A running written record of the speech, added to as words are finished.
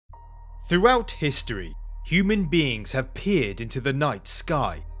Throughout history, human beings have peered into the night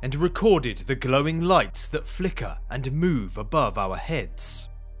sky and recorded the glowing lights that flicker and move above our heads.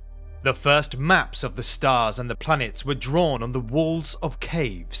 The first maps of the stars and the planets were drawn on the walls of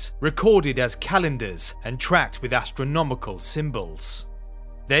caves, recorded as calendars and tracked with astronomical symbols.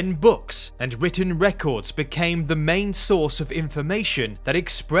 Then books and written records became the main source of information that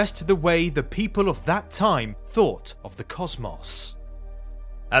expressed the way the people of that time thought of the cosmos.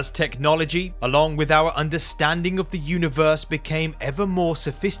 As technology, along with our understanding of the universe, became ever more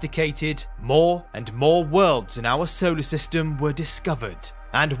sophisticated, more and more worlds in our solar system were discovered,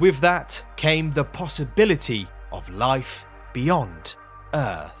 and with that came the possibility of life beyond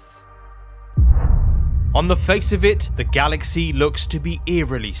Earth. On the face of it, the galaxy looks to be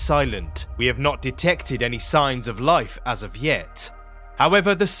eerily silent. We have not detected any signs of life as of yet.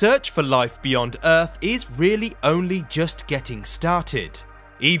 However, the search for life beyond Earth is really only just getting started.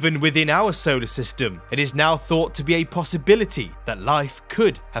 Even within our solar system, it is now thought to be a possibility that life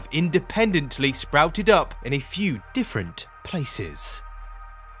could have independently sprouted up in a few different places.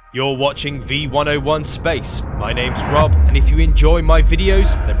 You're watching V101 Space. My name's Rob, and if you enjoy my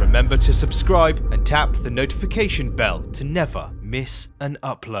videos, then remember to subscribe and tap the notification bell to never miss an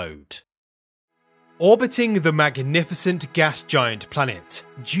upload. Orbiting the magnificent gas giant planet,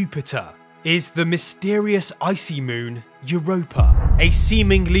 Jupiter, is the mysterious icy moon Europa, a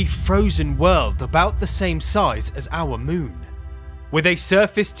seemingly frozen world about the same size as our moon. With a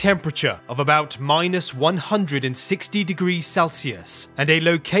surface temperature of about -160 degrees Celsius and a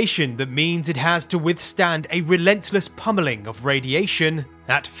location that means it has to withstand a relentless pummeling of radiation,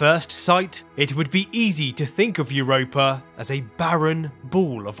 at first sight it would be easy to think of Europa as a barren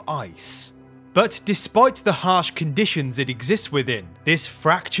ball of ice. But despite the harsh conditions it exists within, this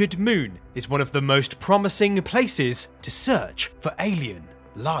fractured moon is one of the most promising places to search for alien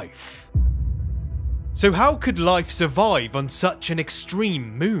life. So how could life survive on such an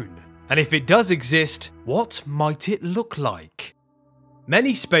extreme moon? And if it does exist, what might it look like?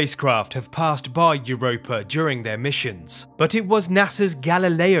 Many spacecraft have passed by Europa during their missions, but it was NASA's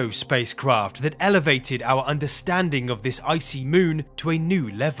Galileo spacecraft that elevated our understanding of this icy moon to a new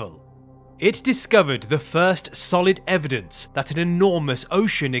level. It discovered the first solid evidence that an enormous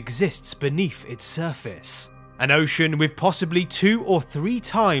ocean exists beneath its surface. An ocean with possibly 2 or 3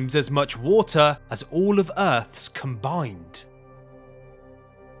 times as much water as all of Earth's combined.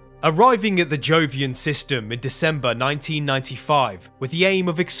 Arriving at the Jovian system in December 1995 with the aim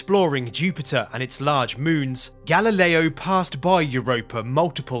of exploring Jupiter and its large moons, Galileo passed by Europa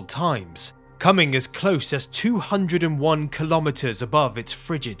multiple times, coming as close as 201 kilometers above its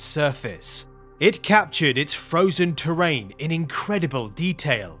frigid surface. It captured its frozen terrain in incredible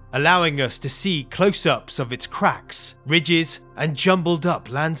detail, allowing us to see close-ups of its cracks, ridges, and jumbled up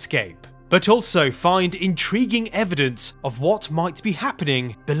landscape, but also find intriguing evidence of what might be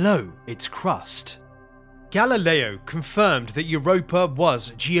happening below its crust. Galileo confirmed that Europa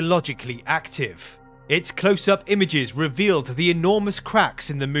was geologically active. Its close-up images revealed the enormous cracks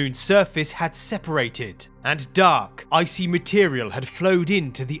in the moon's surface had separated, and dark, icy material had flowed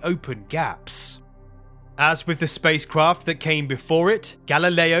into the open gaps. As with the spacecraft that came before it,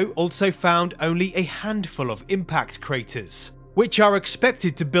 Galileo also found only a handful of impact craters, which are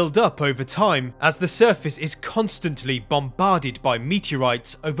expected to build up over time as the surface is constantly bombarded by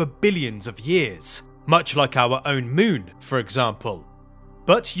meteorites over billions of years, much like our own moon, for example.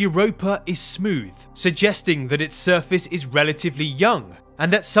 But Europa is smooth, suggesting that its surface is relatively young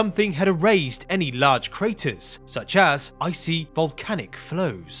and that something had erased any large craters, such as icy volcanic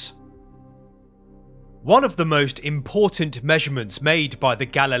flows. One of the most important measurements made by the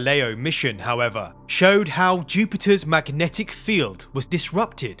Galileo mission, however, showed how Jupiter's magnetic field was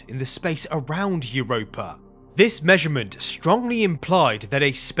disrupted in the space around Europa. This measurement strongly implied that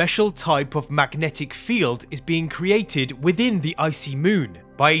a special type of magnetic field is being created within the icy moon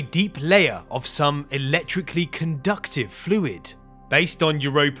by a deep layer of some electrically conductive fluid. Based on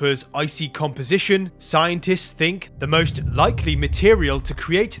Europa's icy composition, scientists think the most likely material to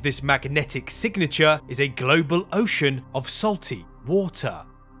create this magnetic signature is a global ocean of salty water.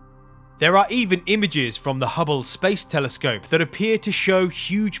 There are even images from the Hubble Space Telescope that appear to show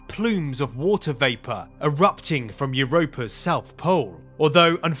huge plumes of water vapor erupting from Europa's south pole,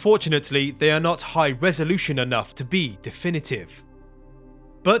 although unfortunately they are not high resolution enough to be definitive.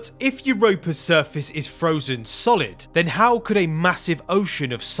 But if Europa's surface is frozen solid, then how could a massive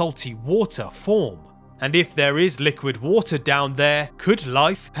ocean of salty water form? And if there is liquid water down there, could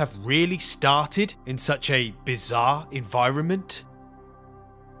life have really started in such a bizarre environment?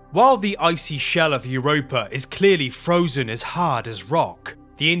 While the icy shell of Europa is clearly frozen as hard as rock,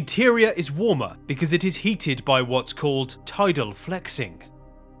 The interior is warmer because it is heated by what's called tidal flexing.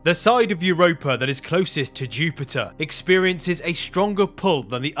 The side of Europa that is closest to Jupiter experiences a stronger pull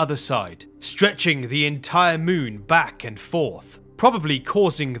than the other side, stretching the entire moon back and forth, probably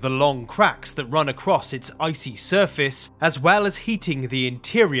causing the long cracks that run across its icy surface, as well as heating the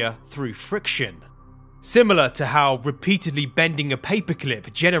interior through friction. Similar to how repeatedly bending a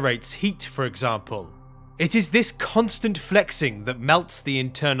paperclip generates heat, for example. It is this constant flexing that melts the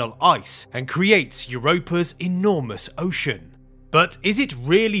internal ice and creates Europa's enormous ocean. But is it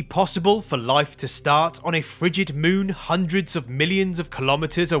really possible for life to start on a frigid moon hundreds of millions of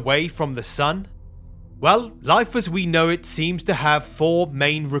kilometers away from the sun? Well, life as we know it seems to have four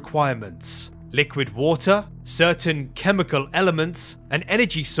main requirements: liquid water, certain chemical elements, an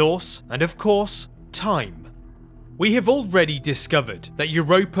energy source, and of course, time. We have already discovered that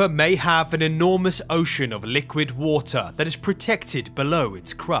Europa may have an enormous ocean of liquid water that is protected below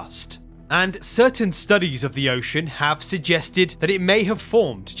its crust. And certain studies of the ocean have suggested that it may have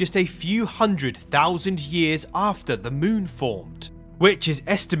formed just a few 100,000 years after the moon formed, which is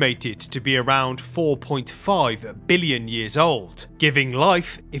estimated to be around 4.5 billion years old, giving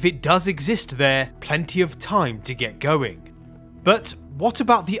life, if it does exist there, plenty of time to get going. But what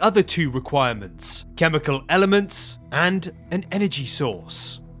about the other two requirements? Chemical elements and an energy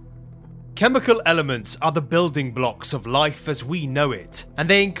source. Chemical elements are the building blocks of life as we know it, and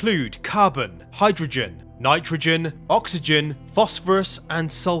they include carbon, hydrogen, nitrogen, oxygen, phosphorus,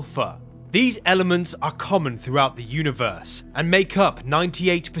 and sulfur. These elements are common throughout the universe and make up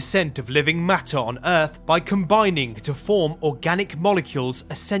 98% of living matter on Earth by combining to form organic molecules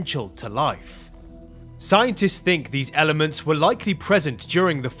essential to life. Scientists think these elements were likely present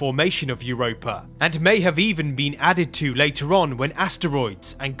during the formation of Europa, and may have even been added to later on when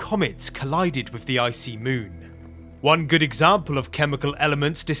asteroids and comets collided with the icy moon. One good example of chemical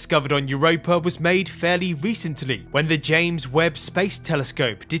elements discovered on Europa was made fairly recently when the James Webb Space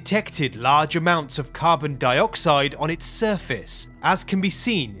Telescope detected large amounts of carbon dioxide on its surface, as can be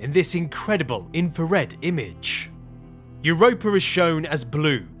seen in this incredible infrared image. Europa is shown as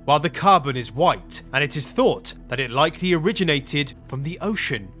blue, while the carbon is white, and it is thought that it likely originated from the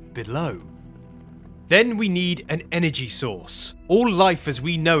ocean below. Then we need an energy source. All life as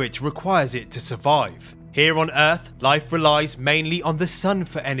we know it requires it to survive. Here on Earth, life relies mainly on the sun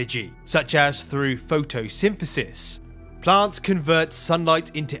for energy, such as through photosynthesis. Plants convert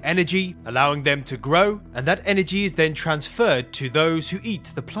sunlight into energy, allowing them to grow, and that energy is then transferred to those who eat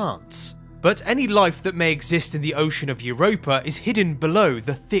the plants. But any life that may exist in the ocean of Europa is hidden below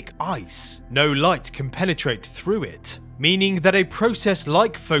the thick ice. No light can penetrate through it, meaning that a process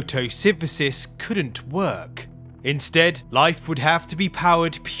like photosynthesis couldn't work. Instead, life would have to be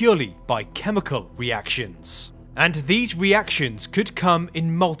powered purely by chemical reactions. And these reactions could come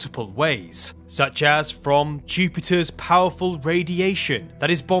in multiple ways, such as from Jupiter's powerful radiation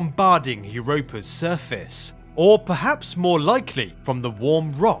that is bombarding Europa's surface, or perhaps more likely from the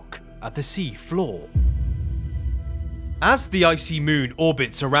warm rock at the sea floor. As the icy moon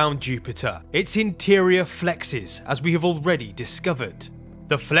orbits around Jupiter, its interior flexes, as we have already discovered.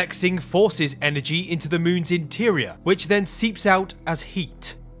 The flexing forces energy into the moon's interior, which then seeps out as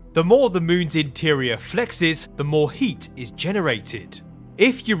heat. The more the moon's interior flexes, the more heat is generated.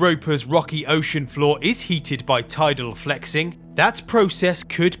 If Europa's rocky ocean floor is heated by tidal flexing, that process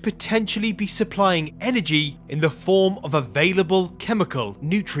could potentially be supplying energy in the form of available chemical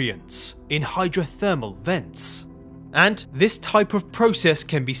nutrients in hydrothermal vents. And this type of process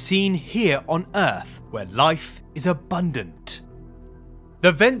can be seen here on Earth, where life is abundant.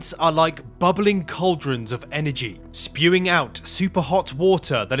 The vents are like bubbling cauldrons of energy, spewing out super hot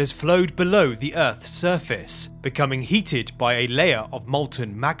water that has flowed below the Earth's surface, becoming heated by a layer of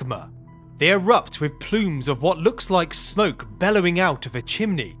molten magma. They erupt with plumes of what looks like smoke bellowing out of a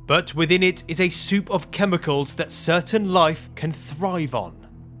chimney, but within it is a soup of chemicals that certain life can thrive on.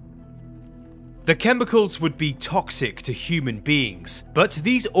 The chemicals would be toxic to human beings, but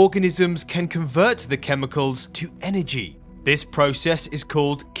these organisms can convert the chemicals to energy. This process is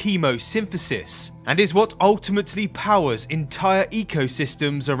called chemosynthesis, and is what ultimately powers entire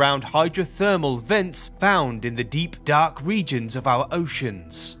ecosystems around hydrothermal vents found in the deep dark regions of our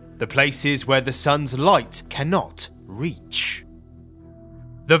oceans, the places where the sun's light cannot reach.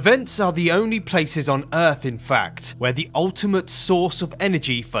 The vents are the only places on Earth, in fact, where the ultimate source of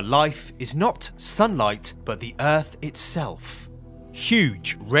energy for life is not sunlight, but the Earth itself.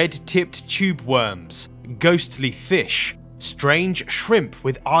 Huge red-tipped tube worms, ghostly fish, strange shrimp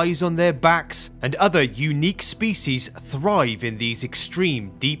with eyes on their backs, and other unique species thrive in these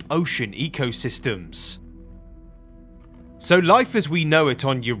extreme deep ocean ecosystems. So life as we know it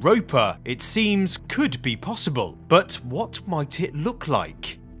on Europa, it seems, could be possible. But what might it look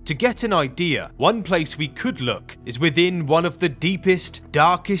like? To get an idea, one place we could look is within one of the deepest,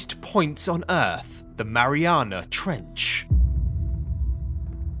 darkest points on Earth, the Mariana Trench.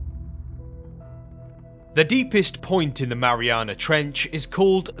 The deepest point in the Mariana Trench is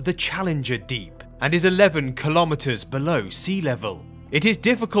called the Challenger Deep and is 11 kilometers below sea level. It is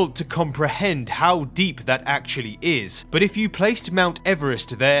difficult to comprehend how deep that actually is, but if you placed Mount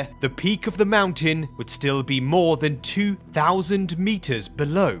Everest there, the peak of the mountain would still be more than 2,000 meters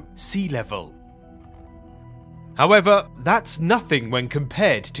below sea level. However, that's nothing when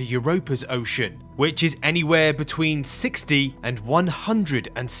compared to Europa's ocean, which is anywhere between 60 and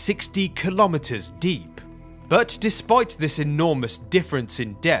 160 kilometers deep. But despite this enormous difference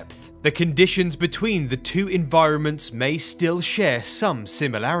in depth, the conditions between the two environments may still share some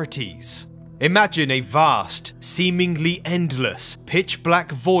similarities. Imagine a vast, seemingly endless,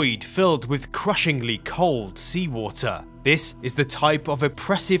 pitch-black void filled with crushingly cold seawater. This is the type of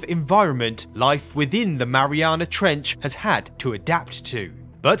oppressive environment life within the Mariana Trench has had to adapt to.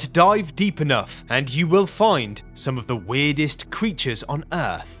 But dive deep enough and you will find some of the weirdest creatures on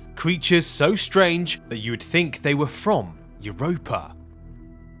Earth. Creatures so strange that you would think they were from Europa.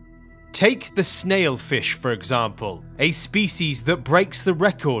 Take the snailfish, for example, a species that breaks the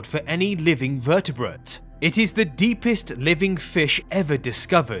record for any living vertebrate. It is the deepest living fish ever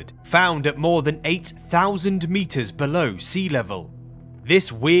discovered, found at more than 8,000 meters below sea level.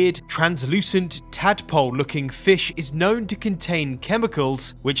 This weird, translucent, tadpole-looking fish is known to contain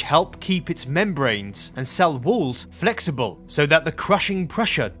chemicals which help keep its membranes and cell walls flexible so that the crushing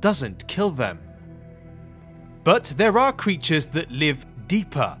pressure doesn't kill them. But there are creatures that live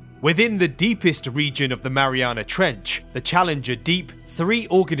deeper. Within the deepest region of the Mariana Trench, the Challenger Deep, 3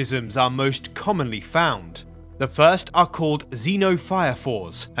 organisms are most commonly found. The first are called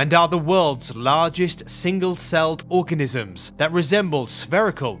xenophyrophores and are the world's largest single-celled organisms that resemble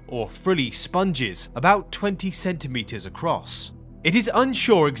spherical or frilly sponges about 20 centimeters across. It is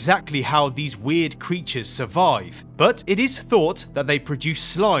unsure exactly how these weird creatures survive, but it is thought that they produce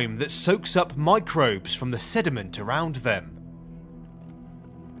slime that soaks up microbes from the sediment around them.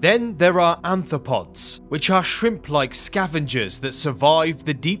 Then there are anthropods, which are shrimp-like scavengers that survive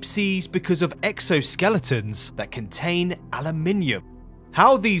the deep seas because of exoskeletons that contain aluminium.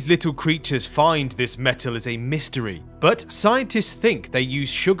 How these little creatures find this metal is a mystery, but scientists think they use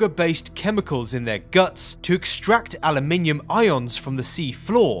sugar-based chemicals in their guts to extract aluminium ions from the sea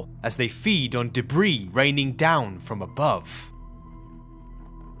floor as they feed on debris raining down from above.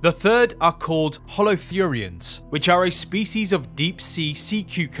 The third are called holothurians, which are a species of deep-sea sea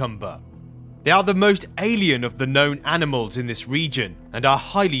cucumber. They are the most alien of the known animals in this region and are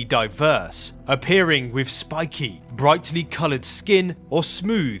highly diverse, appearing with spiky, brightly coloured skin or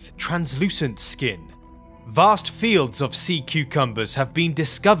smooth, translucent skin. Vast fields of sea cucumbers have been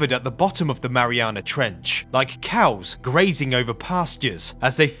discovered at the bottom of the Mariana Trench, like cows grazing over pastures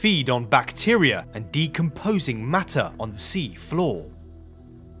as they feed on bacteria and decomposing matter on the sea floor.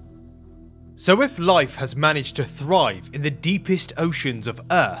 So if life has managed to thrive in the deepest oceans of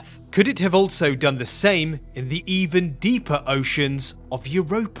Earth, could it have also done the same in the even deeper oceans of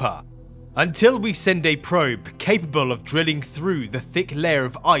Europa? Until we send a probe capable of drilling through the thick layer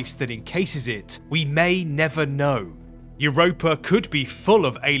of ice that encases it, we may never know. Europa could be full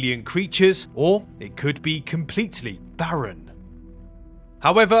of alien creatures, or it could be completely barren.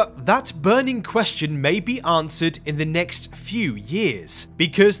 However, that burning question may be answered in the next few years,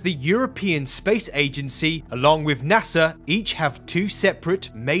 because the European Space Agency, along with NASA, each have 2 separate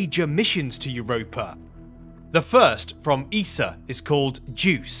major missions to Europa. The first, from ESA, is called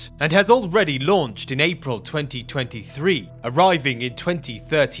JUICE, and has already launched in April 2023, arriving in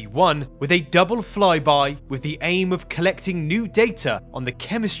 2031 with a double flyby with the aim of collecting new data on the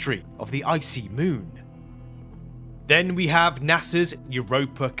chemistry of the icy moon. Then we have NASA's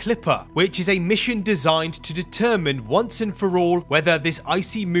Europa Clipper, which is a mission designed to determine once and for all whether this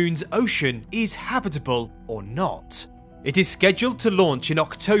icy moon's ocean is habitable or not. It is scheduled to launch in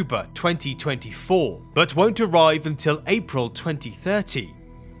October 2024, but won't arrive until April 2030.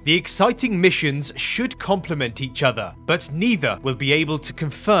 The exciting missions should complement each other, but neither will be able to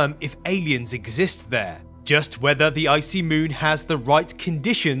confirm if aliens exist there, just whether the icy moon has the right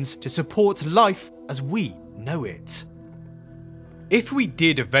conditions to support life as we know it. If we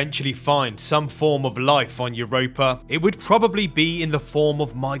did eventually find some form of life on Europa, it would probably be in the form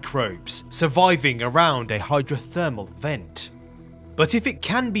of microbes, surviving around a hydrothermal vent. But if it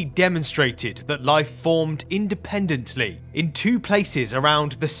can be demonstrated that life formed independently in two places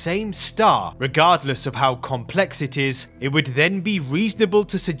around the same star, regardless of how complex it is, it would then be reasonable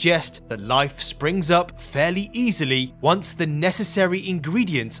to suggest that life springs up fairly easily once the necessary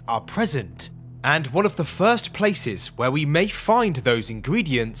ingredients are present. And one of the first places where we may find those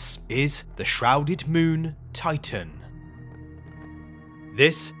ingredients is the shrouded moon Titan.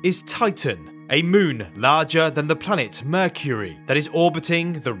 This is Titan, a moon larger than the planet Mercury that is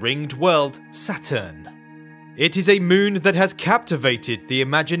orbiting the ringed world Saturn. It is a moon that has captivated the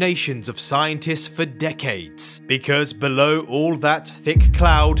imaginations of scientists for decades, because below all that thick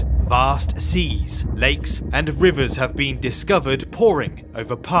cloud, vast seas, lakes, and rivers have been discovered pouring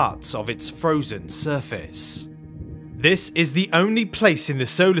over parts of its frozen surface. This is the only place in the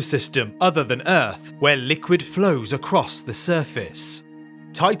solar system other than Earth where liquid flows across the surface.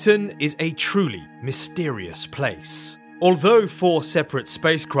 Titan is a truly mysterious place. Although 4 separate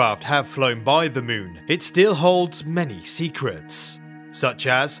spacecraft have flown by the moon, it still holds many secrets, such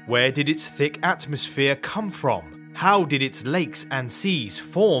as where did its thick atmosphere come from, how did its lakes and seas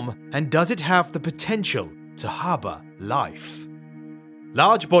form, and does it have the potential to harbour life?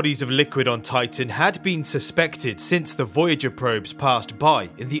 Large bodies of liquid on Titan had been suspected since the Voyager probes passed by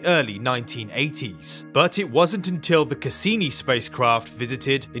in the early 1980s, but it wasn't until the Cassini spacecraft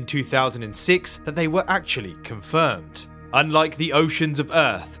visited in 2006 that they were actually confirmed. Unlike the oceans of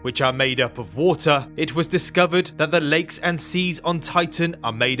Earth, which are made up of water, it was discovered that the lakes and seas on Titan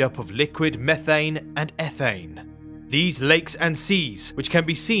are made up of liquid methane and ethane. These lakes and seas, which can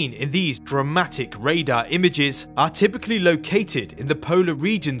be seen in these dramatic radar images, are typically located in the polar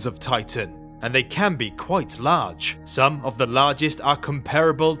regions of Titan, and they can be quite large. Some of the largest are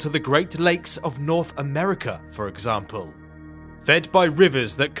comparable to the Great Lakes of North America, for example. Fed by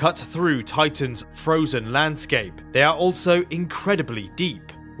rivers that cut through Titan's frozen landscape, they are also incredibly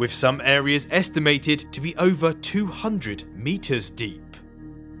deep, with some areas estimated to be over 200 meters deep.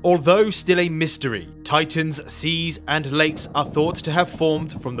 Although still a mystery, Titan's seas and lakes are thought to have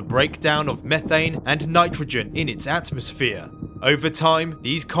formed from the breakdown of methane and nitrogen in its atmosphere. Over time,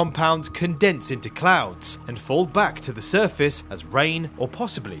 these compounds condense into clouds and fall back to the surface as rain or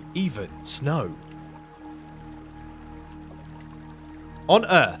possibly even snow. On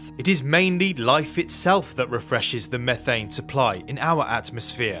Earth, it is mainly life itself that refreshes the methane supply in our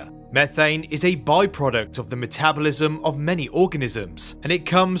atmosphere. Methane is a byproduct of the metabolism of many organisms, and it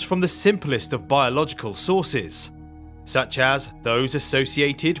comes from the simplest of biological sources, such as those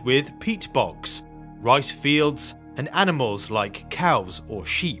associated with peat bogs, rice fields, and animals like cows or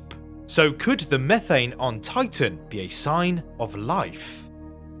sheep. So could the methane on Titan be a sign of life?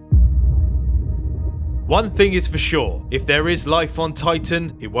 One thing is for sure, if there is life on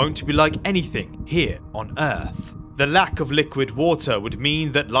Titan, it won't be like anything here on Earth. The lack of liquid water would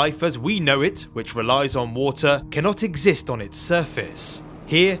mean that life as we know it, which relies on water, cannot exist on its surface.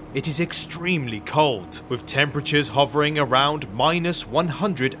 Here, it is extremely cold, with temperatures hovering around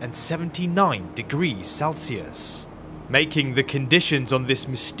 -179 degrees Celsius, making the conditions on this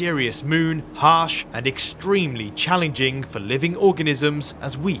mysterious moon harsh and extremely challenging for living organisms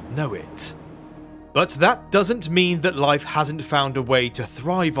as we know it. But that doesn't mean that life hasn't found a way to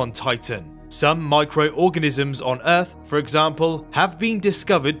thrive on Titan. Some microorganisms on Earth, for example, have been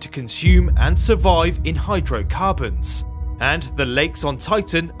discovered to consume and survive in hydrocarbons, and the lakes on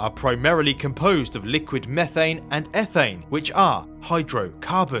Titan are primarily composed of liquid methane and ethane, which are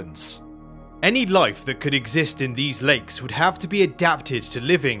hydrocarbons. Any life that could exist in these lakes would have to be adapted to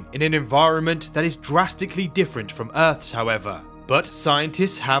living in an environment that is drastically different from Earth's, however. But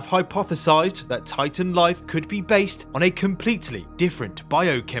scientists have hypothesized that Titan life could be based on a completely different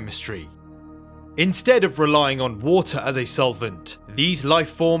biochemistry. Instead of relying on water as a solvent, these life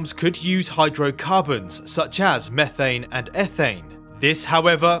forms could use hydrocarbons such as methane and ethane. This,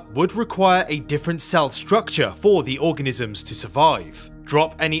 however, would require a different cell structure for the organisms to survive.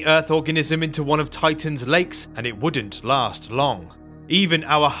 Drop any Earth organism into one of Titan's lakes and it wouldn't last long. Even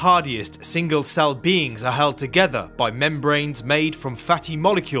our hardiest single-cell beings are held together by membranes made from fatty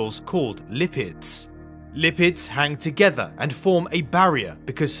molecules called lipids. Lipids hang together and form a barrier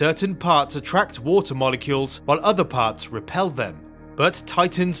because certain parts attract water molecules while other parts repel them. But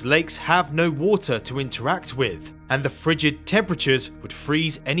Titan's lakes have no water to interact with, and the frigid temperatures would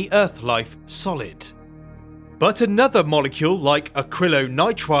freeze any Earth life solid. But another molecule like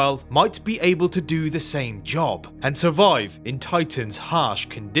acrylonitrile might be able to do the same job and survive in Titan's harsh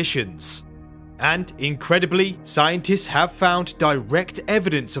conditions. And incredibly, scientists have found direct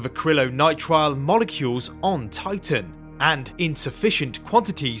evidence of acrylonitrile molecules on Titan, and insufficient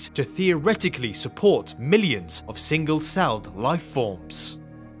quantities to theoretically support millions of single-celled life forms.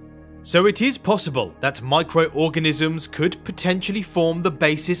 So it is possible that microorganisms could potentially form the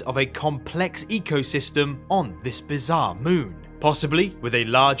basis of a complex ecosystem on this bizarre moon, possibly with a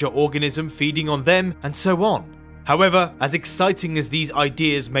larger organism feeding on them and so on. However, as exciting as these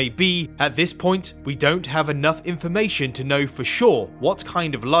ideas may be, at this point we don't have enough information to know for sure what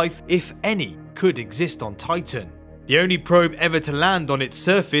kind of life, if any, could exist on Titan. The only probe ever to land on its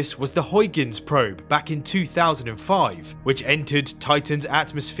surface was the Huygens probe back in 2005, which entered Titan's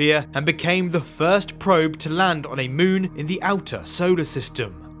atmosphere and became the first probe to land on a moon in the outer solar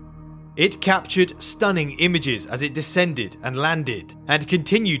system. It captured stunning images as it descended and landed, and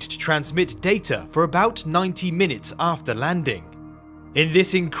continued to transmit data for about 90 minutes after landing. In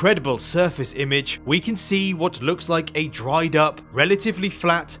this incredible surface image, we can see what looks like a dried up, relatively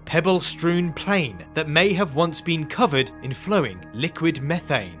flat, pebble-strewn plain that may have once been covered in flowing liquid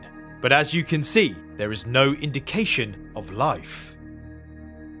methane. But as you can see, there is no indication of life.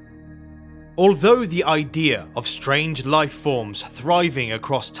 Although the idea of strange life forms thriving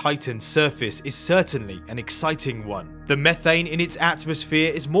across Titan's surface is certainly an exciting one, the methane in its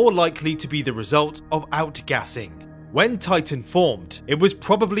atmosphere is more likely to be the result of outgassing. When Titan formed, it was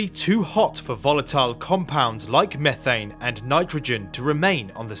probably too hot for volatile compounds like methane and nitrogen to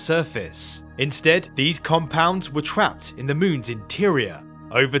remain on the surface. Instead, these compounds were trapped in the moon's interior.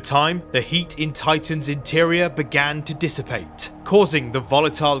 Over time, the heat in Titan's interior began to dissipate, causing the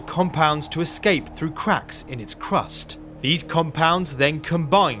volatile compounds to escape through cracks in its crust. These compounds then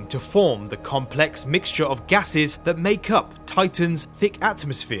combine to form the complex mixture of gases that make up Titan's thick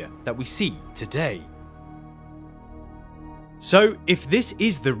atmosphere that we see today. So, if this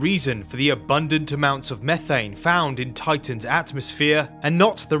is the reason for the abundant amounts of methane found in Titan's atmosphere, and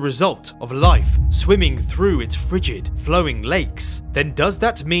not the result of life swimming through its frigid, flowing lakes, then does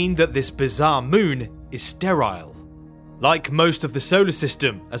that mean that this bizarre moon is sterile? Like most of the solar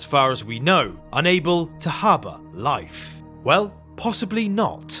system, as far as we know, unable to harbour life? Well, possibly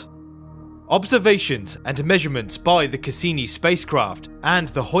not. Observations and measurements by the Cassini spacecraft and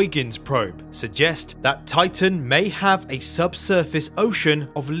the Huygens probe suggest that Titan may have a subsurface ocean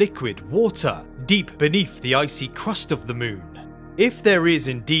of liquid water deep beneath the icy crust of the moon. If there is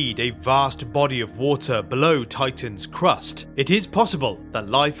indeed a vast body of water below Titan's crust, it is possible that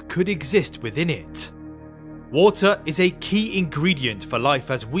life could exist within it. Water is a key ingredient for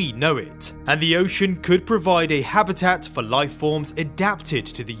life as we know it, and the ocean could provide a habitat for life forms adapted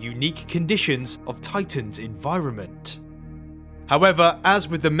to the unique conditions of Titan's environment. However, as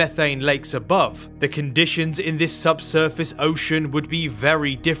with the methane lakes above, the conditions in this subsurface ocean would be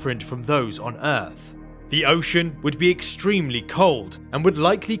very different from those on Earth. The ocean would be extremely cold and would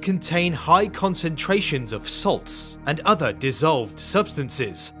likely contain high concentrations of salts and other dissolved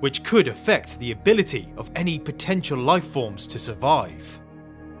substances, which could affect the ability of any potential life forms to survive.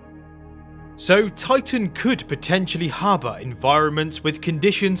 So Titan could potentially harbour environments with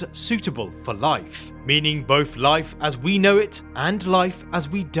conditions suitable for life, meaning both life as we know it and life as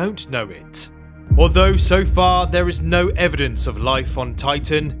we don't know it. Although so far there is no evidence of life on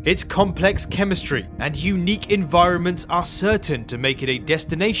Titan, its complex chemistry and unique environments are certain to make it a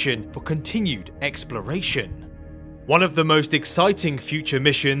destination for continued exploration. One of the most exciting future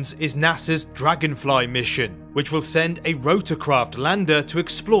missions is NASA's Dragonfly mission, which will send a rotorcraft lander to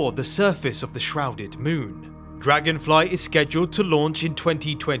explore the surface of the shrouded moon. Dragonfly is scheduled to launch in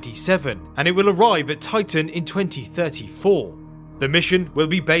 2027, and it will arrive at Titan in 2034. The mission will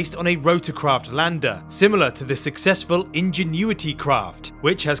be based on a rotorcraft lander, similar to the successful Ingenuity craft,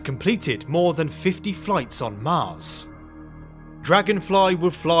 which has completed more than 50 flights on Mars. Dragonfly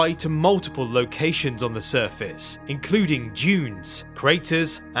will fly to multiple locations on the surface, including dunes,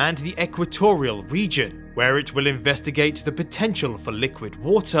 craters, and the equatorial region, where it will investigate the potential for liquid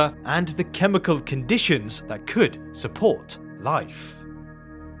water and the chemical conditions that could support life.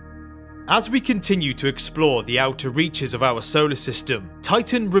 As we continue to explore the outer reaches of our solar system,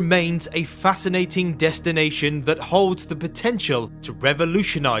 Titan remains a fascinating destination that holds the potential to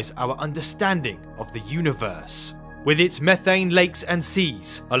revolutionize our understanding of the universe. With its methane lakes and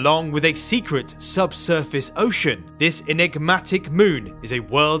seas, along with a secret subsurface ocean, this enigmatic moon is a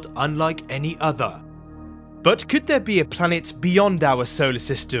world unlike any other. But could there be a planet beyond our solar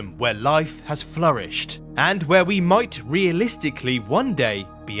system where life has flourished, and where we might realistically one day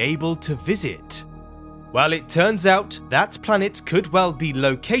be able to visit? Well, it turns out that planet could well be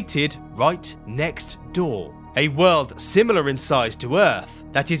located right next door. A world similar in size to Earth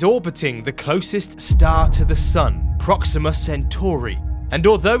that is orbiting the closest star to the Sun, Proxima Centauri, And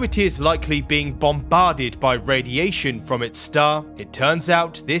although it is likely being bombarded by radiation from its star, it turns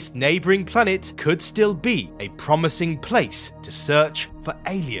out this neighbouring planet could still be a promising place to search for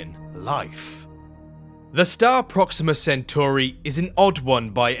alien life. The star Proxima Centauri is an odd one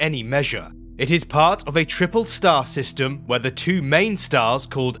by any measure. It is part of a triple star system where the two main stars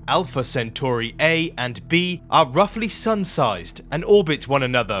called Alpha Centauri A and B are roughly sun-sized and orbit one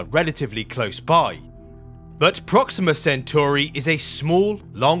another relatively close by. But Proxima Centauri is a small,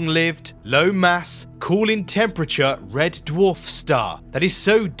 long-lived, low-mass, cool-in-temperature red dwarf star that is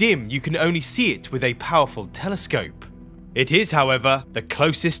so dim you can only see it with a powerful telescope. It is, however, the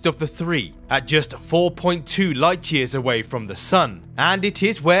closest of the three, at just 4.2 light-years away from the Sun, and it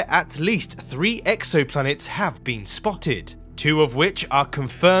is where at least 3 exoplanets have been spotted, 2 of which are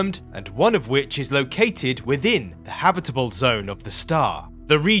confirmed and 1 of which is located within the habitable zone of the star,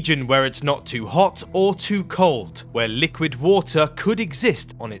 the region where it's not too hot or too cold, where liquid water could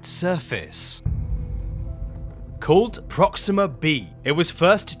exist on its surface. Called Proxima b, it was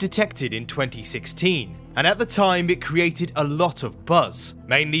first detected in 2016, and at the time it created a lot of buzz,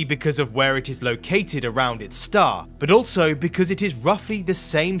 mainly because of where it is located around its star, but also because it is roughly the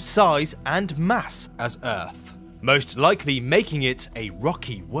same size and mass as Earth, most likely making it a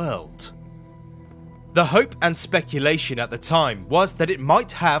rocky world. The hope and speculation at the time was that it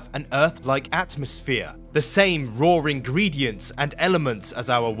might have an Earth-like atmosphere, the same raw ingredients and elements as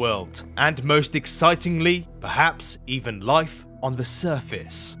our world, and most excitingly, perhaps even life on the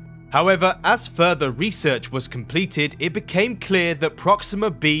surface. However, as further research was completed, it became clear that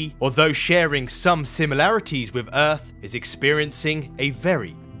Proxima b, although sharing some similarities with Earth, is experiencing a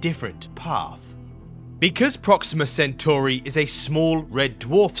very different path. Because Proxima Centauri is a small red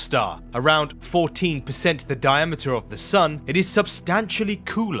dwarf star, around 14% the diameter of the Sun, it is substantially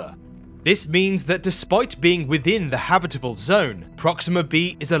cooler. This means that despite being within the habitable zone, Proxima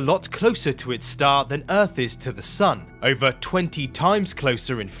b is a lot closer to its star than Earth is to the Sun, over 20 times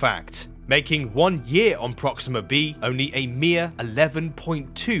closer in fact, making 1 year on Proxima b only a mere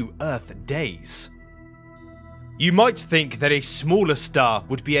 11.2 Earth days. You might think that a smaller star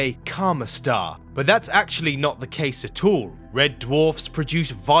would be a calmer star, but that's actually not the case at all. Red dwarfs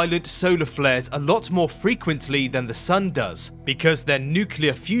produce violent solar flares a lot more frequently than the Sun does, because their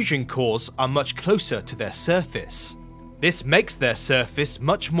nuclear fusion cores are much closer to their surface. This makes their surface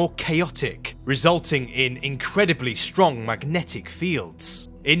much more chaotic, resulting in incredibly strong magnetic fields.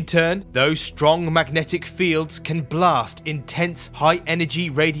 In turn, those strong magnetic fields can blast intense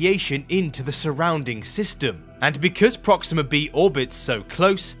high-energy radiation into the surrounding system. And because Proxima b orbits so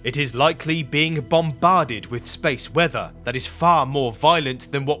close, it is likely being bombarded with space weather that is far more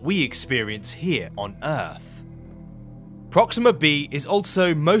violent than what we experience here on Earth. Proxima b is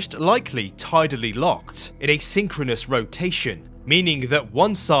also most likely tidally locked in a synchronous rotation, meaning that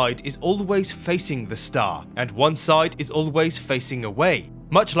one side is always facing the star and one side is always facing away,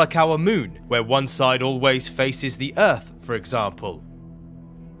 much like our moon, where one side always faces the Earth, for example.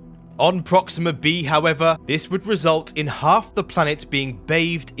 On Proxima b, however, this would result in half the planet being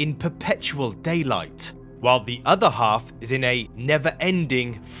bathed in perpetual daylight, while the other half is in a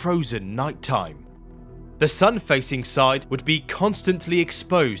never-ending frozen nighttime. The sun-facing side would be constantly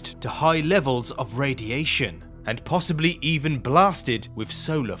exposed to high levels of radiation, and possibly even blasted with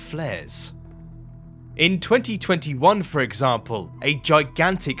solar flares. In 2021, for example, a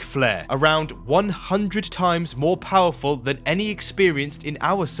gigantic flare around 100 times more powerful than any experienced in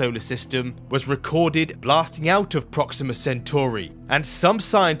our solar system was recorded blasting out of Proxima Centauri, and some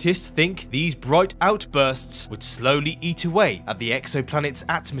scientists think these bright outbursts would slowly eat away at the exoplanet's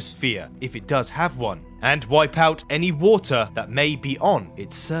atmosphere, if it does have one, and wipe out any water that may be on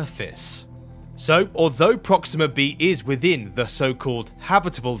its surface. So, although Proxima b is within the so-called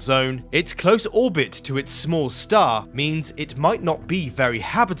habitable zone, its close orbit to its small star means it might not be very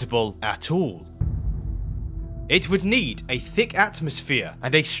habitable at all. It would need a thick atmosphere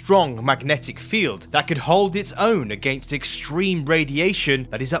and a strong magnetic field that could hold its own against extreme radiation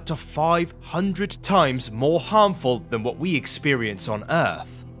that is up to 500 times more harmful than what we experience on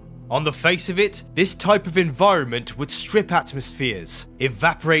Earth. On the face of it, this type of environment would strip atmospheres,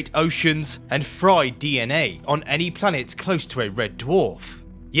 evaporate oceans, and fry DNA on any planet close to a red dwarf.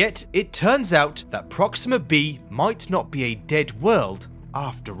 Yet, it turns out that Proxima b might not be a dead world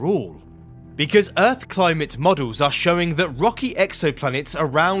after all. Because Earth climate models are showing that rocky exoplanets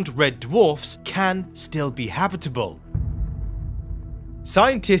around red dwarfs can still be habitable.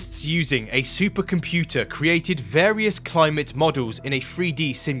 Scientists using a supercomputer created various climate models in a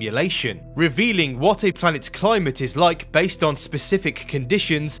 3D simulation, revealing what a planet's climate is like based on specific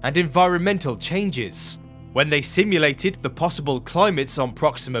conditions and environmental changes. When they simulated the possible climates on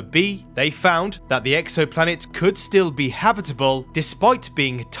Proxima b, they found that the exoplanet could still be habitable despite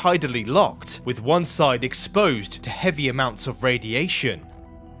being tidally locked, with one side exposed to heavy amounts of radiation.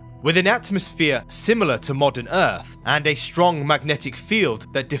 With an atmosphere similar to modern Earth and a strong magnetic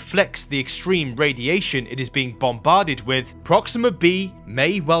field that deflects the extreme radiation it is being bombarded with, Proxima b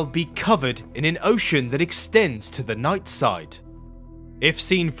may well be covered in an ocean that extends to the night side. If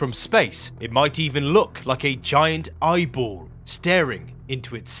seen from space, it might even look like a giant eyeball staring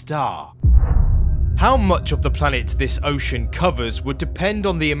into its star. How much of the planet this ocean covers would depend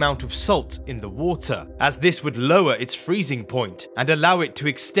on the amount of salt in the water, as this would lower its freezing point and allow it to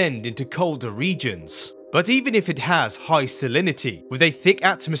extend into colder regions. But even if it has high salinity, with a thick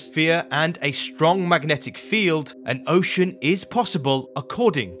atmosphere and a strong magnetic field, an ocean is possible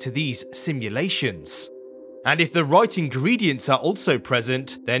according to these simulations. And if the right ingredients are also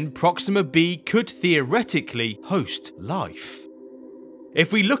present, then Proxima b could theoretically host life.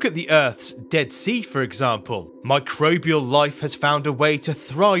 If we look at the Earth's Dead Sea, for example, microbial life has found a way to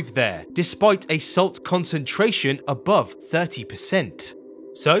thrive there, despite a salt concentration above 30%.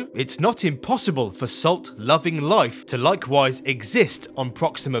 So, it's not impossible for salt-loving life to likewise exist on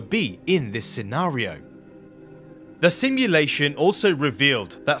Proxima b in this scenario. The simulation also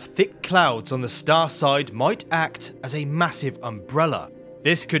revealed that thick clouds on the star side might act as a massive umbrella.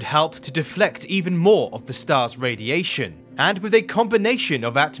 This could help to deflect even more of the star's radiation. And with a combination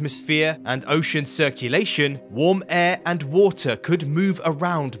of atmosphere and ocean circulation, warm air and water could move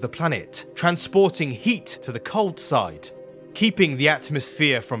around the planet, transporting heat to the cold side, keeping the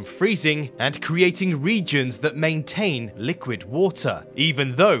atmosphere from freezing and creating regions that maintain liquid water,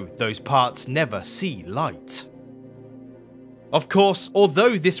 even though those parts never see light. Of course,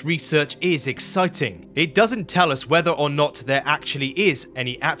 although this research is exciting, it doesn't tell us whether or not there actually is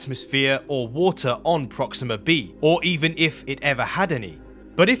any atmosphere or water on Proxima b, or even if it ever had any.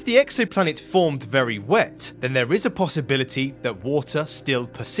 But if the exoplanet formed very wet, then there is a possibility that water still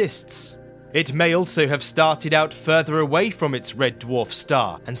persists. It may also have started out further away from its red dwarf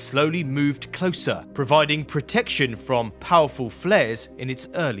star and slowly moved closer, providing protection from powerful flares in its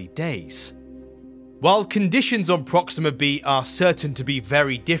early days. While conditions on Proxima b are certain to be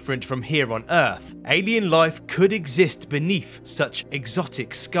very different from here on Earth, alien life could exist beneath such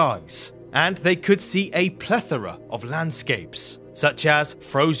exotic skies, and they could see a plethora of landscapes, such as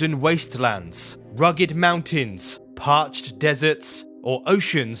frozen wastelands, rugged mountains, parched deserts, or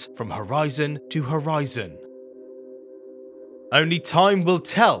oceans from horizon to horizon. Only time will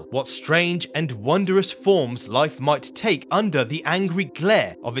tell what strange and wondrous forms life might take under the angry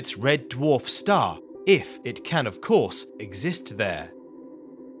glare of its red dwarf star, if it can of course exist there.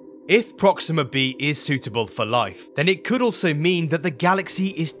 If Proxima b is suitable for life, then it could also mean that the galaxy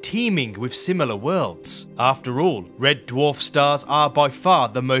is teeming with similar worlds. After all, red dwarf stars are by far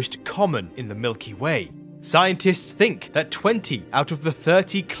the most common in the Milky Way. Scientists think that 20 out of the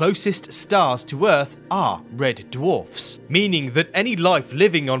 30 closest stars to Earth are red dwarfs, meaning that any life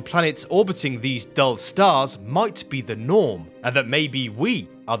living on planets orbiting these dull stars might be the norm, and that maybe we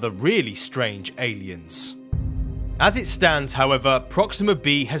are the really strange aliens. As it stands, however, Proxima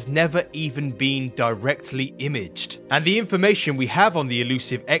b has never even been directly imaged, and the information we have on the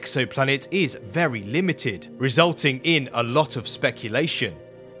elusive exoplanet is very limited, resulting in a lot of speculation.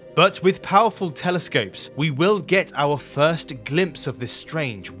 But with powerful telescopes, we will get our first glimpse of this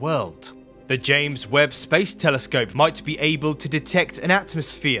strange world. The James Webb Space Telescope might be able to detect an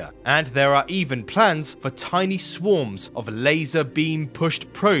atmosphere, and there are even plans for tiny swarms of laser beam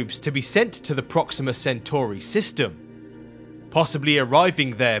pushed probes to be sent to the Proxima Centauri system, possibly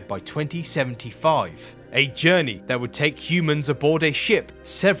arriving there by 2075, a journey that would take humans aboard a ship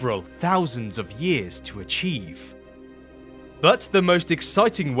several thousands of years to achieve. But the most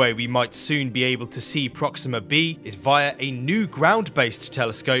exciting way we might soon be able to see Proxima b is via a new ground-based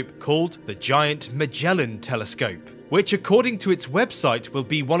telescope called the Giant Magellan Telescope, which according to its website will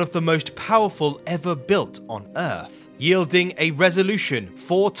be one of the most powerful ever built on Earth, yielding a resolution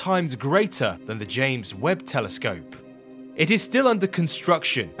 4 times greater than the James Webb Telescope. It is still under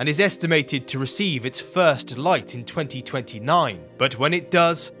construction and is estimated to receive its first light in 2029, but when it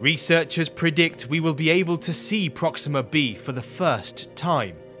does, researchers predict we will be able to see Proxima b for the first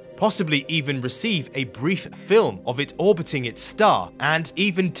time, possibly even receive a brief film of it orbiting its star, and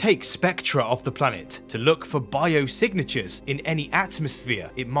even take spectra of the planet to look for biosignatures in any atmosphere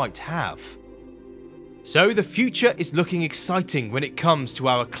it might have. So the future is looking exciting when it comes to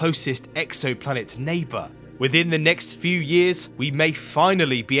our closest exoplanet neighbour, Within the next few years, we may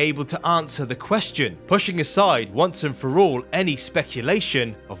finally be able to answer the question, pushing aside once and for all any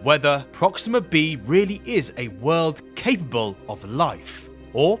speculation of whether Proxima b really is a world capable of life,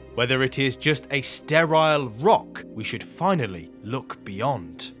 or whether it is just a sterile rock we should finally look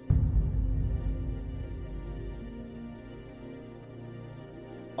beyond.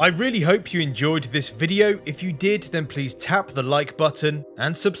 I really hope you enjoyed this video. If you did, then please tap the like button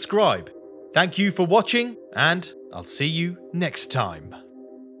and subscribe. Thank you for watching, and I'll see you next time.